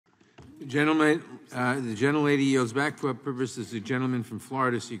The gentlelady yields back. For what purpose does the gentleman from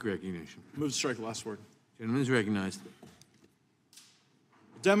Florida seek recognition? Move to strike the last word. Gentleman is recognized.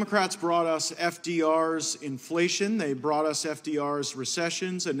 Democrats brought us FDR's inflation, they brought us FDR's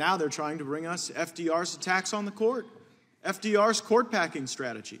recessions, and now they're trying to bring us FDR's attacks on the court, FDR's court packing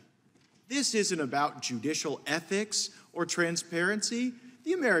strategy. This isn't about judicial ethics or transparency.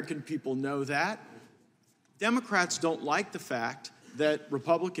 The American people know that. Democrats don't like the fact that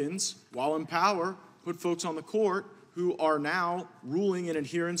Republicans, while in power, put folks on the court who are now ruling in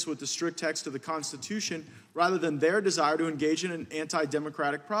adherence with the strict text of the Constitution rather than their desire to engage in an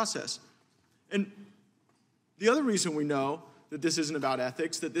anti-democratic process. And the other reason we know that this isn't about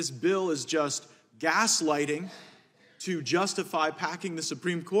ethics, that this bill is just gaslighting to justify packing the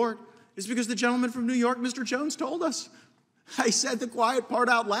Supreme Court, is because the gentleman from New York, Mr. Jones, told us. I said the quiet part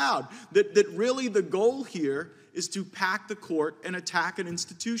out loud, that really the goal here is to pack the court and attack an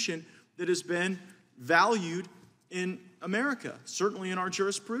institution that has been valued in America, certainly in our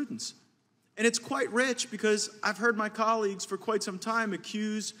jurisprudence. And it's quite rich because I've heard my colleagues for quite some time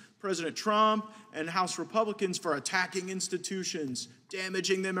accuse President Trump and House Republicans for attacking institutions,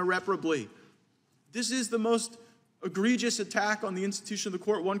 damaging them irreparably. This is the most egregious attack on the institution of the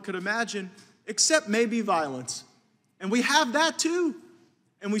court one could imagine, except maybe violence. And we have that too.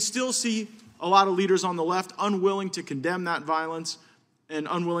 And we still see a lot of leaders on the left unwilling to condemn that violence and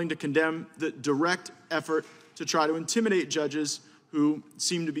unwilling to condemn the direct effort to try to intimidate judges who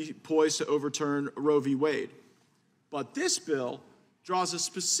seem to be poised to overturn Roe v. Wade. But this bill draws a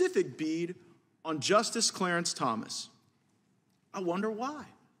specific bead on Justice Clarence Thomas. I wonder why.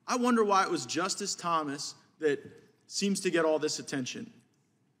 I wonder why it was Justice Thomas that seems to get all this attention.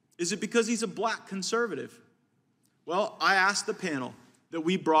 Is it because he's a black conservative? Well, I asked the panel that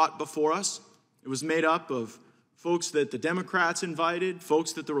we brought before us. It was made up of folks that the Democrats invited,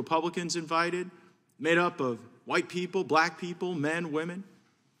 folks that the Republicans invited, made up of white people, black people, men, women.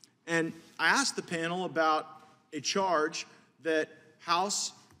 And I asked the panel about a charge that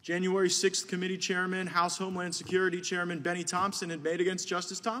House January 6th Committee Chairman, House Homeland Security Chairman Benny Thompson had made against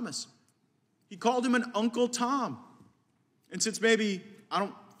Justice Thomas. He called him an Uncle Tom. And since maybe I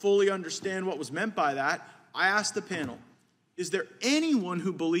don't fully understand what was meant by that, I asked the panel, is there anyone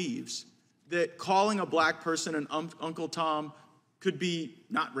who believes that calling a black person an Uncle Tom could be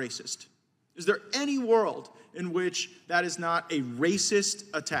not racist? Is there any world in which that is not a racist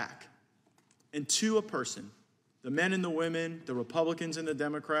attack? And to a person, the men and the women, the Republicans and the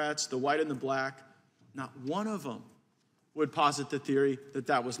Democrats, the white and the black, not one of them would posit the theory that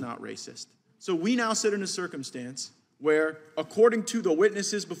that was not racist. So we now sit in a circumstance where, according to the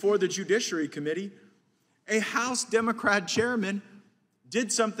witnesses before the Judiciary Committee, a House Democrat chairman did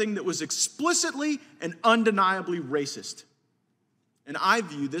something that was explicitly and undeniably racist. And I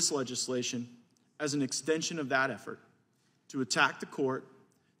view this legislation as an extension of that effort to attack the court,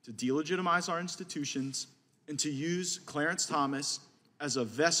 to delegitimize our institutions, and to use Clarence Thomas as a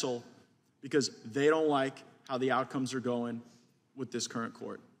vessel because they don't like how the outcomes are going with this current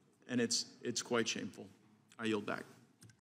court. And it's quite shameful. I yield back.